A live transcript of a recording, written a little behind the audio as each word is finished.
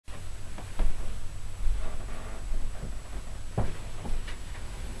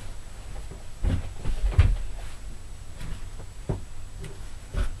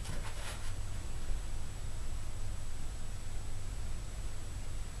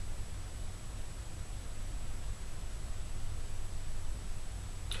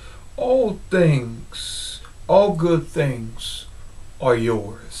all things, all good things are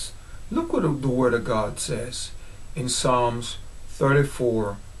yours. Look what the Word of God says in Psalms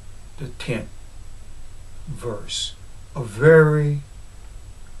 34, the 10th verse. A very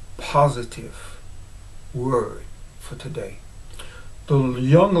positive word for today. The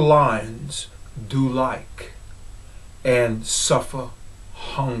young lions do like and suffer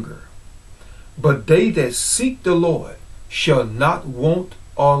hunger, but they that seek the Lord shall not want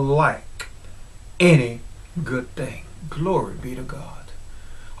or lack any good thing. Glory be to God.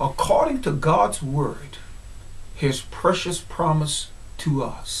 According to God's word, his precious promise to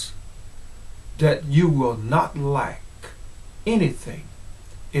us, that you will not lack anything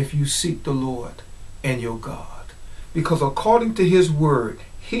if you seek the Lord and your God. Because according to his word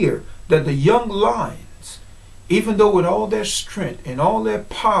here, that the young lions, even though with all their strength and all their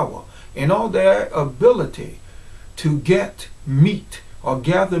power and all their ability to get meat or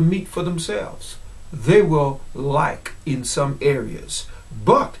gather meat for themselves, they will lack in some areas.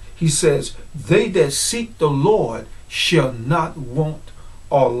 But he says, they that seek the Lord shall not want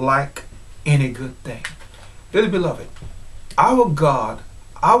or lack any good thing. Dearly beloved, our God,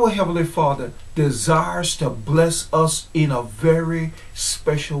 our Heavenly Father, desires to bless us in a very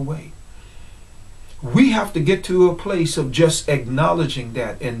special way. We have to get to a place of just acknowledging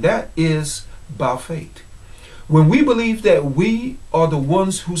that, and that is by faith. When we believe that we are the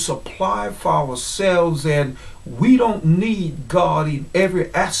ones who supply for ourselves and we don't need God in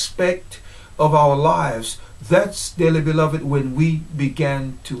every aspect of our lives, that's, dearly beloved, when we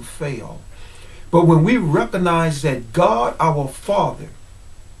began to fail. But when we recognize that God, our Father,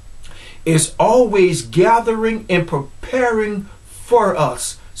 is always gathering and preparing for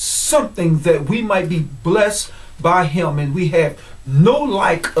us something that we might be blessed by him, and we have no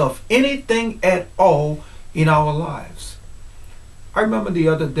lack of anything at all in our lives. I remember the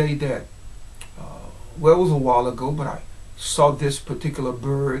other day that, well, it was a while ago, but I saw this particular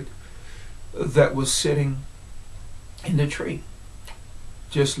bird that was sitting in the tree,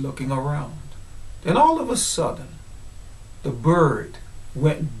 just looking around. Then all of a sudden, the bird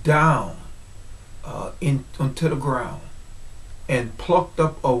went down onto the ground and plucked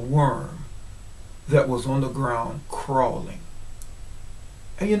up a worm that was on the ground crawling.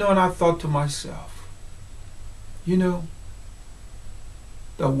 And and I thought to myself, the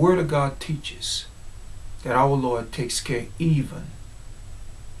Word of God teaches that our Lord takes care even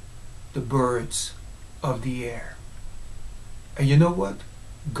the birds of the air. And you know what?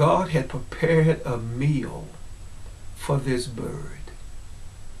 God had prepared a meal for this bird,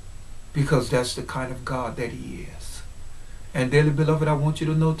 because that's the kind of God that he is. And dearly beloved, I want you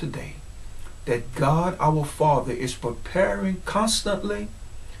to know today that God, our Father, is preparing constantly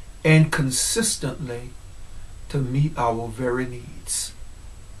and consistently to meet our very needs.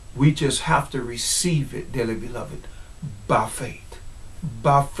 We just have to receive it, dearly beloved, by faith.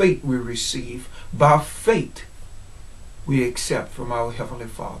 By faith we receive. By faith we accept from our Heavenly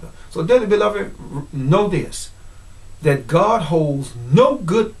Father. So, dearly beloved, know this, that God holds no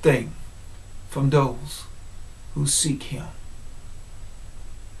good thing from those who seek him.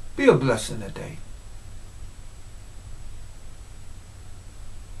 Be a blessing today.